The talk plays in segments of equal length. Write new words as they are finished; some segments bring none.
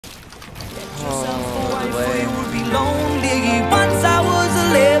it would be lonely. Once I was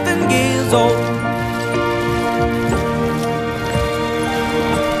 11 years old.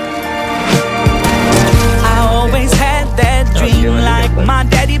 I always had that dream like my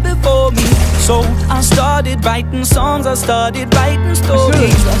daddy before me. So I started writing songs, I started writing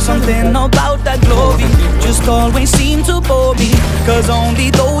stories. Something about that glory just always seemed to bore me, cause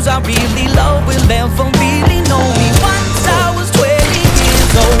only those I really love will ever really know me. Once I was 20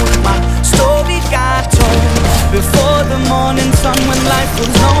 years old, my story got told before the morning sun when life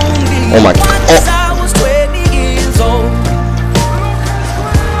was lonely. Oh my God. Once I was 20 years old.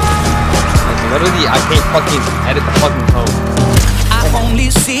 Literally, I can't fucking edit the fucking code. I only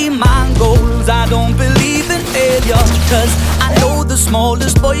see my goals, I don't believe in failure, cause I know the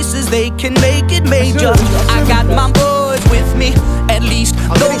smallest voices, they can make it major. I got my boys with me, at least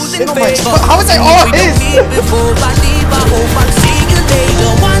those in favor. How is that all his? Before I leave, I hope I see you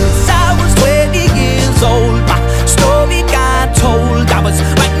later. Once I was 20 years old, my story got told. I was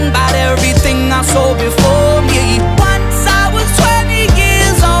writing about everything I saw before me. Once I was 20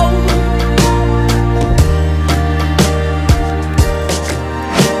 years old.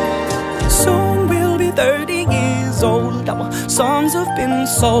 Soon we'll be 30 years old. Our songs have been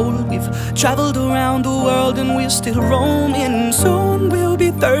sold. We've traveled around the world and we're still roaming. Soon we'll be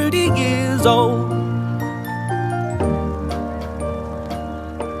 30 years old.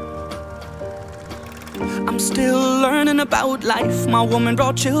 I'm still learning about life. My woman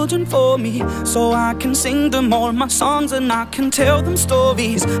brought children for me, so I can sing them all my songs and I can tell them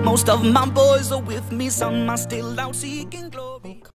stories. Most of my boys are with me, some are still out seeking glory.